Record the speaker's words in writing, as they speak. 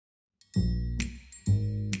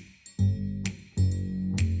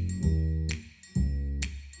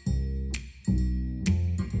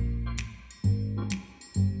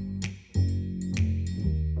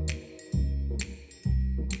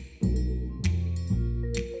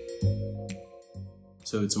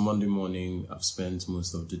So it's a Monday morning. I've spent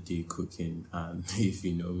most of the day cooking, and if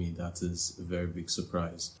you know me, that is a very big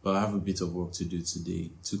surprise. But I have a bit of work to do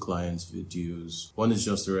today. Two clients' videos. One is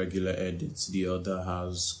just a regular edit, the other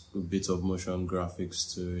has a bit of motion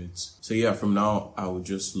graphics to it. So yeah, from now I will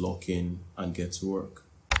just lock in and get to work.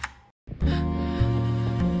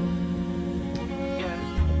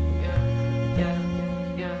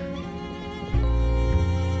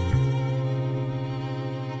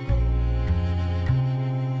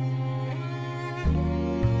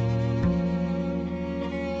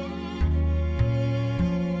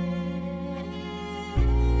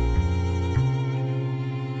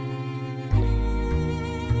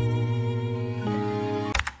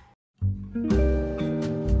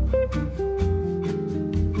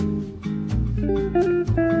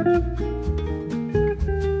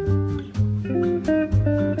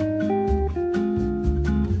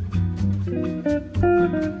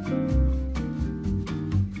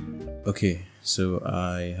 Okay, so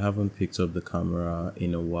I haven't picked up the camera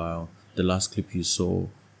in a while. The last clip you saw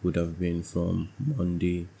would have been from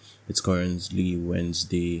Monday. It's currently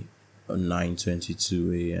Wednesday,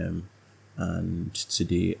 9:22 a.m. and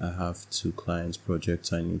today I have two clients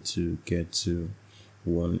projects I need to get to.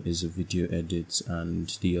 One is a video edit and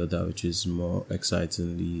the other, which is more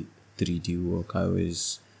excitingly 3D work.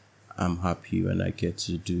 I'm happy when I get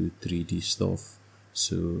to do 3D stuff,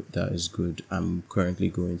 so that is good. I'm currently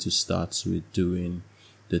going to start with doing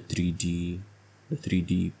the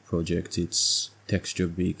 3D project. It's texture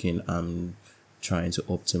baking. I'm trying to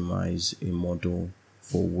optimize a model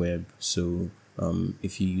for web. So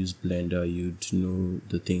if you use Blender, you'd know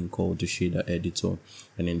the thing called the shader editor,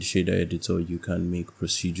 and in the shader editor you can make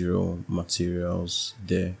procedural materials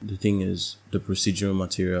there. The thing is, the procedural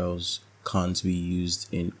materials can't be used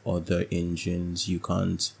in other engines. You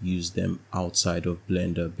can't use them outside of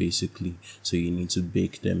Blender basically, so you need to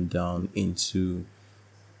bake them down into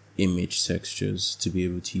image textures to be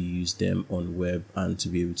able to use them on web and to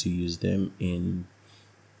be able to use them in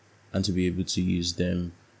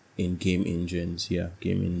game engines.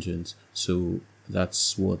 Game engines. So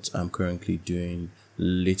that's what I'm currently doing.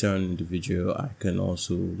 Later on in the video I can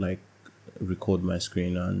also record my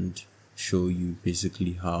screen and show you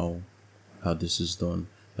basically how this is done,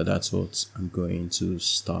 but that's what I'm going to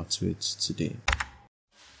start with today.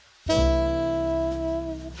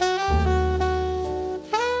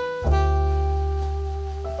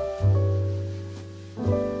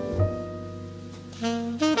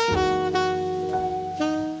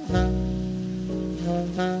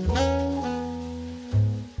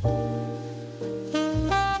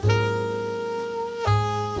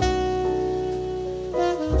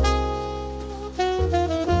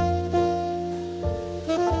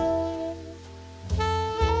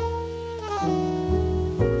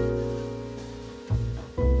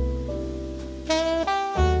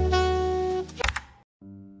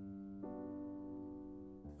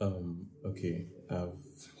 Okay, I've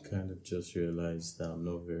kind of just realized that I'm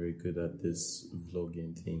not very good at this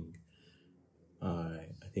vlogging thing. I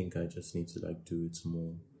think I just need to do it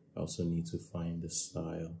more. I also need to find the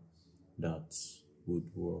style that would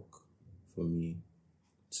work for me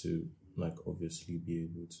to obviously be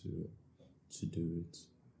able to do it.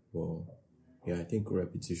 Well, yeah, I think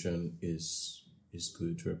repetition is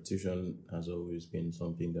good. Repetition has always been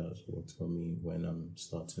something that has worked for me when I'm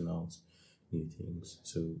starting out new things.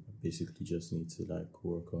 So I basically just need to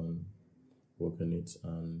work on it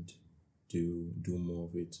and do more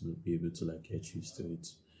of it to be able to get used to it.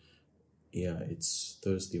 Yeah, it's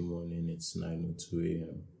Thursday morning, it's 9:02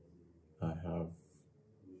 a.m. I have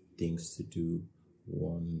things to do.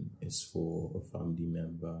 One is for a family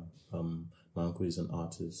member. My uncle is an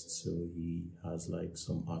artist, so he has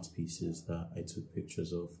some art pieces that I took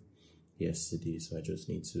pictures of yesterday, so I just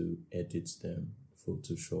need to edit them,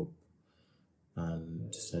 Photoshop,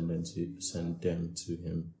 and send them to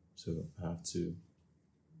him. So I have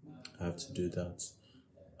to do that.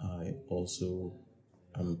 I also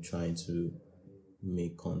am trying to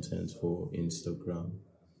make content for Instagram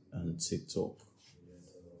and TikTok.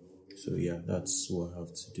 So yeah, that's what I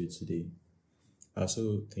have to do today. I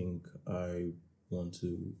also think I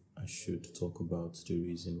should talk about the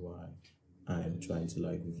reason why I am trying to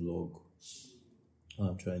vlog.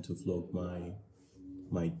 I'm trying to vlog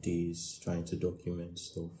my days, trying to document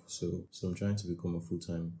stuff. So I'm trying to become a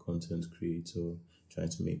full-time content creator, trying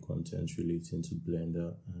to make content relating to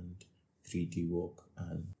Blender and 3D work,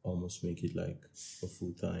 and almost make it a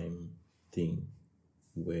full-time thing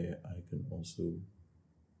where I can also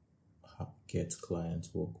get client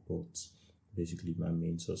work. But basically my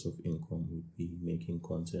main source of income would be making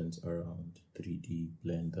content around 3D,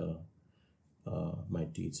 Blender, my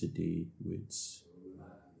day-to-day with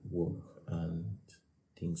work and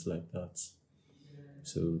things like that.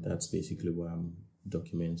 So that's basically why I'm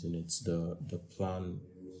documenting it. The plan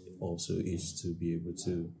also is to be able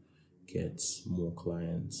to get more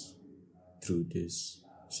clients through this.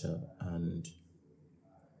 So, and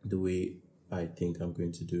the way I think I'm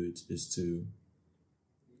going to do it is to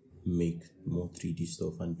make more 3D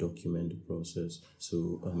stuff and document the process.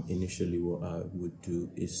 So initially what I would do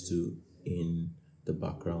is to, in the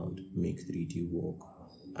background, make 3D work,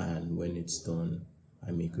 and when it's done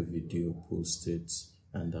I make a video, post it,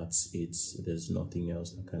 and that's it. There's nothing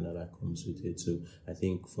else that kind of like comes with it. So I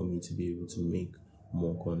think for me to be able to make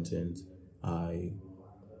more content, I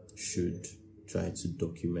should try to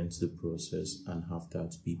document the process and have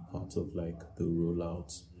that be part of like the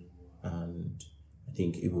rollout. And I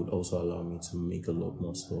think it would also allow me to make a lot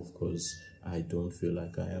more stuff, because I don't feel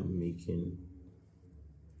like I'm making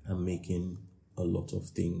a lot of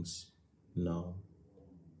things now.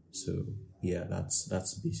 So yeah,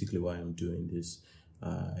 that's basically why I'm doing this.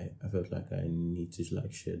 I felt like I need to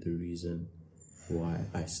like share the reason why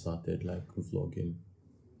I started like vlogging.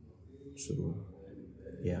 So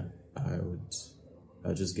yeah,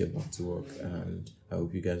 I'll just get back to work, and I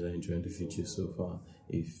hope you guys are enjoying the video so far.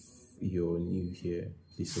 If you're new here,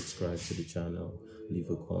 please subscribe to the channel, leave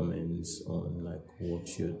a comment on like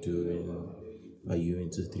what you're doing. Are you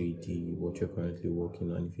into 3D? What you're currently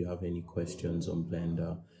working on? If you have any questions on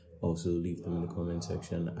Blender, also leave them in the comment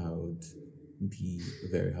section. I would be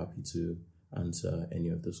very happy to answer any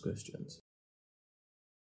of those questions.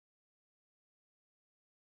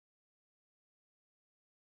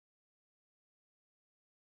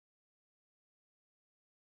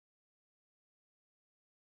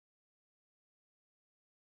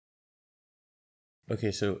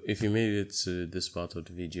 Okay, so if you made it to this part of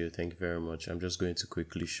the video, thank you very much. I'm just going to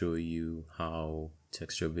quickly show you how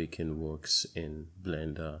texture baking works in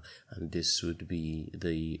Blender, and this would be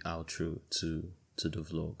the outro to the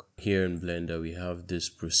vlog. Here in Blender, we have this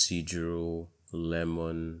procedural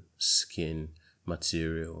lemon skin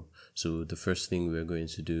material. So the first thing we're going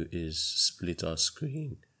to do is split our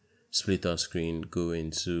screen, go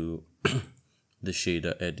into the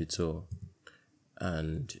shader editor,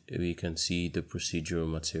 and we can see the procedural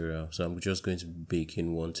material. So I'm just going to bake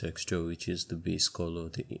in one texture, which is the base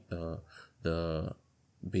color, the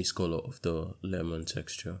base color of the lemon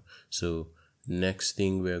texture. So next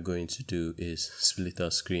thing we're going to do is split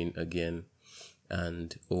our screen again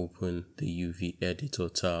and open the UV editor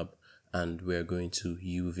tab, and we're going to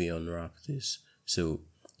UV unwrap this. So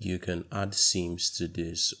you can add seams to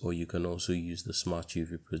this, or you can also use the Smart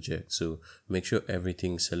UV project. So make sure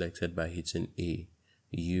everything's selected by hitting A.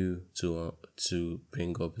 U to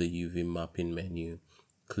bring up the UV mapping menu.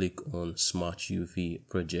 Click on Smart UV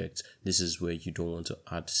project. This is where you don't want to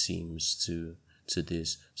add seams to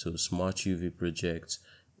this. So Smart UV project,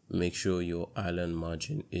 make sure your island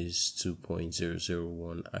margin is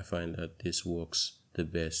 2.001. I find that this works the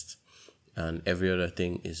best, and every other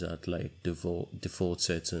thing is at like default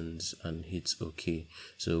settings, and hit OK.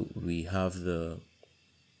 So we have the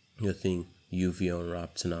thing UV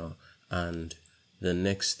unwrapped now, and the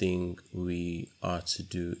next thing we are to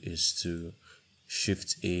do is to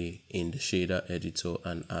Shift A in the shader editor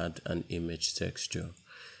and add an image texture.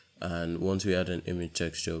 And once we add an image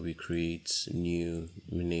texture, we create new,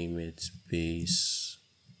 name it base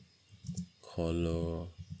color,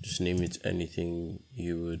 just name it anything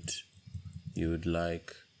you would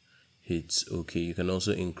like. Hit OK. You can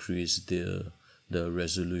also increase the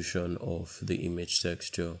resolution of the image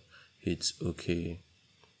texture. Hit OK,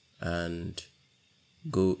 and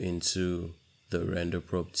go into the render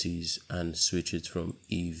properties and switch it from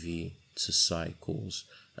EV to cycles.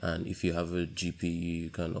 And if you have a GPU, you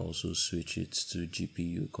can also switch it to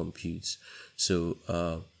GPU compute. So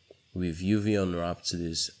we've UV unwrapped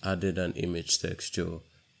this, added an image texture,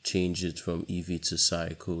 change it from EV to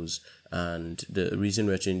cycles. And the reason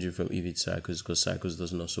we're changing from EV to cycles is because cycles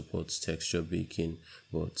does not support texture baking,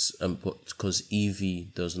 but because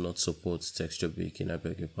EV does not support texture baking, I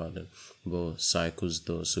beg your pardon, but cycles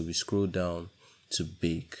does. So we scroll down to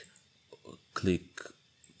bake, click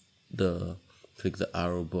the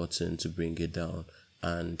arrow button to bring it down,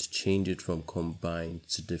 and change it from combined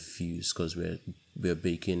to diffuse, because we're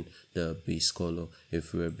baking the base color.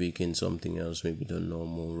 If we're baking something else, maybe the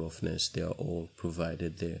normal roughness, they are all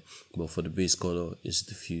provided there, but for the base color is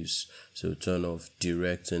diffuse. So turn off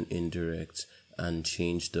direct and indirect, and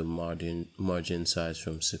change the margin size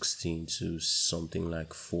from 16 to something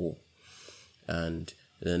like 4. And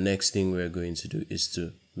the next thing we're going to do is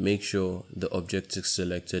to make sure the object is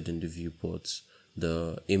selected in the viewport.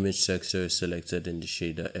 the image texture is selected in the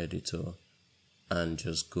shader editor, and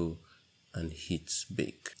just go and hit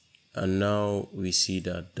bake. And now we see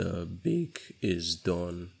that the bake is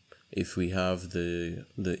done. If we have the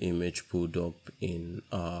image pulled up in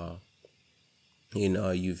our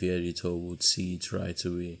UV editor, would see it right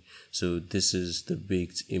away. So this is the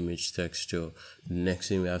baked image texture. The next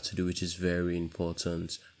thing we have to do, which is very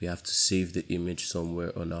important, we have to save the image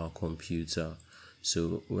somewhere on our computer.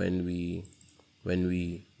 So when we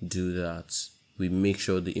do that, we make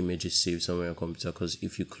sure the image is saved somewhere on computer, because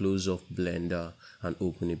if you close off Blender and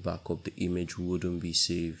open it back up, the image wouldn't be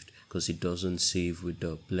saved, because it doesn't save with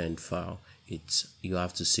the blend file. You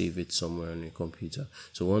have to save it somewhere on your computer.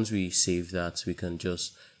 So once we save that, we can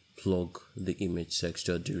just plug the image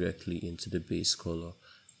texture directly into the base color,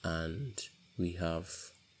 and we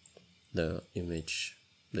have the image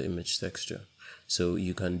texture. So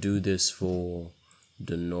you can do this for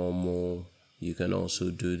the normal, you can also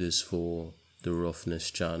do this for the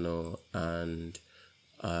roughness channel, and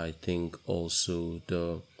I think also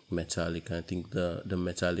the metallic. I think the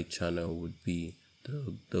metallic channel would be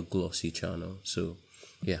the glossy channel. So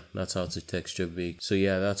yeah, that's how to texture bake.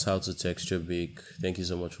 Thank you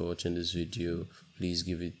so much for watching this video. Please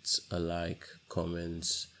give it a like,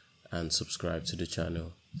 comment, and subscribe to the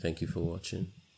channel. Thank you for watching.